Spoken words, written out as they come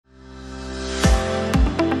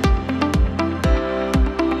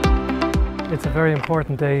it's a very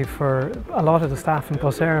important day for a lot of the staff in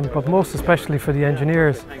Bus Éireann, but most especially for the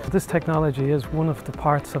engineers. This technology is one of the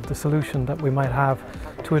parts of the solution that we might have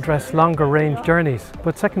to address longer range journeys.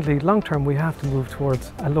 But secondly, long term we have to move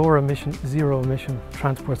towards a lower emission, zero emission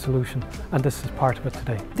transport solution, and this is part of it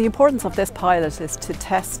today. The importance of this pilot is to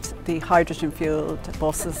test the hydrogen fueled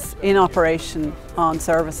buses in operation on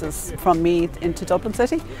services from Meath into Dublin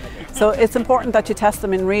City. So it's important that you test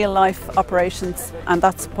them in real life operations, and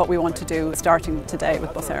that's what we want to do starting today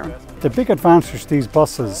with Bus Éireann. The big advantage of these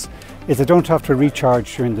buses is they don't have to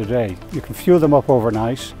recharge during the day. You can fuel them up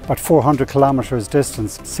overnight, about 400 kilometres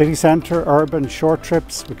distance. City centre, urban, short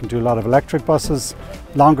trips, we can do a lot of electric buses,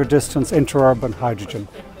 longer distance, interurban, hydrogen.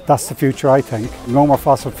 That's the future, I think. No more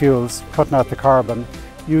fossil fuels, cutting out the carbon.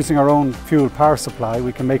 Using our own fuel power supply,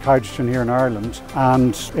 we can make hydrogen here in Ireland,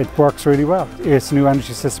 and it works really well. It's a new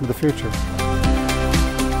energy system of the future.